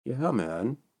Yeah,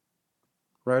 man.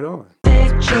 Right on.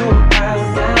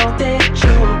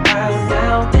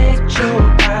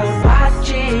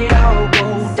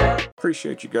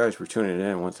 Appreciate you guys for tuning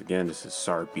in. Once again, this is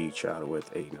Sar Beach out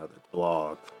with another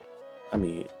blog. I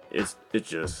mean, it's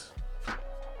just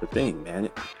the thing, man.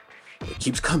 It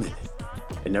keeps coming.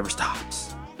 It never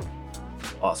stops.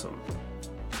 Awesome.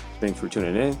 Thanks for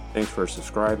tuning in. Thanks for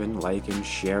subscribing, liking,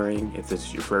 sharing. If this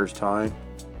is your first time,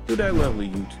 do that lovely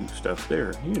YouTube stuff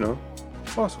there.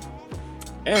 It's awesome.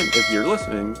 And if you're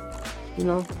listening,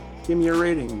 give me a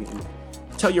rating and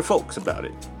tell your folks about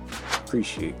it.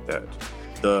 Appreciate that.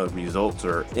 The results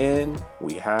are in.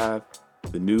 We have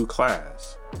the new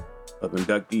class of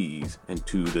inductees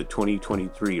into the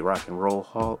 2023 Rock and Roll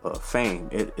Hall of Fame.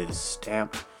 It is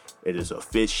stamped. It is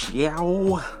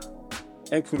official.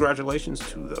 And congratulations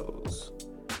to those.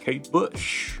 Kate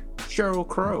Bush, Sheryl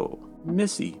Crow,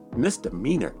 Missy,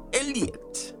 Misdemeanor,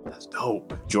 Elliott. That's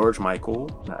dope. George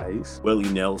Michael, nice. Willie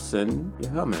Nelson,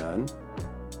 yeah, man.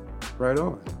 Right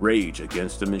on. Rage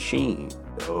Against the Machine,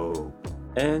 dope.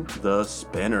 And the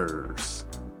Spinners.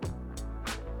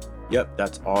 Yep,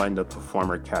 that's all in the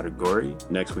performer category.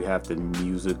 Next, we have the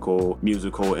musical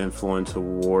influence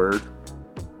award.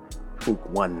 Who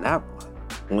won that one?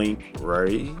 Link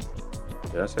Ray.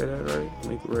 Did I say that right?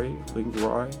 Link Ray?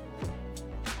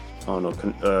 I don't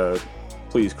know.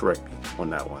 Please correct me on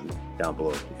that one down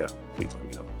below. Yeah, please let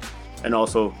me know. And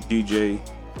also DJ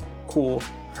Cool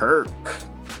Herc.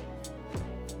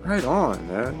 Right on,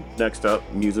 man. Next up,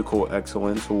 Musical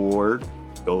Excellence Award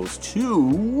goes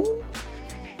to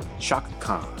Shaka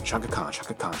Khan.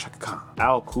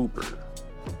 Al Cooper,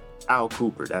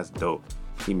 that's dope.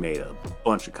 He made a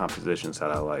bunch of compositions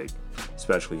that I like,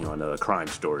 especially on Crime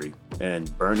Story.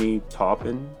 And Bernie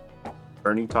Taupin,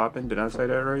 did I say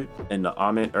that right? And the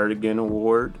Ahmet Ertegun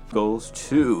Award goes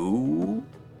to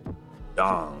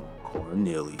Don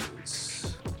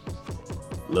Cornelius.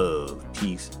 Love,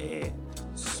 Peace, and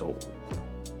Soul.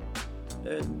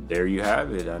 And there you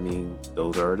have it. I mean,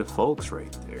 those are the folks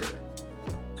right there.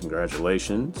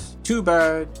 Congratulations. Too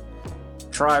bad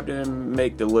Tribe didn't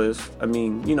make the list. I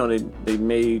mean, they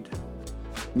made,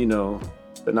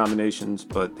 the nominations,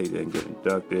 but they didn't get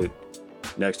inducted.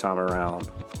 Next time around,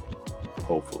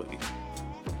 hopefully.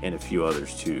 And a few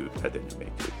others too that didn't make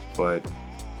it. But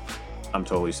I'm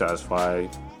totally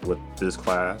satisfied with this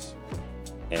class.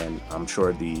 And I'm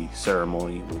sure the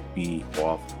ceremony will be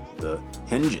off the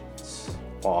hinges,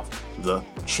 off the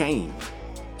chain.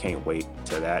 Can't wait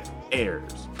till that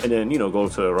airs. And then, go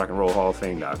to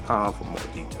rockandrollhallofame.com for more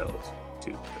details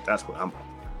too. But that's what I'm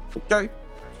on. Okay.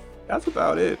 That's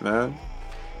about it, man.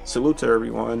 Salute to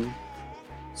everyone.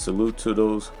 Salute to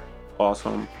those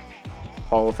awesome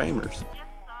Hall of Famers.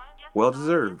 Well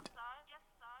deserved.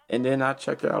 And then I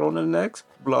check out on the next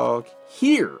blog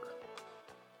here.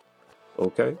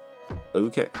 Okay.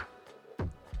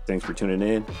 Thanks for tuning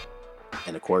in.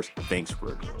 And of course, thanks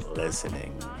for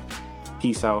listening.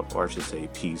 Peace out, or I should say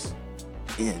peace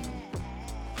in.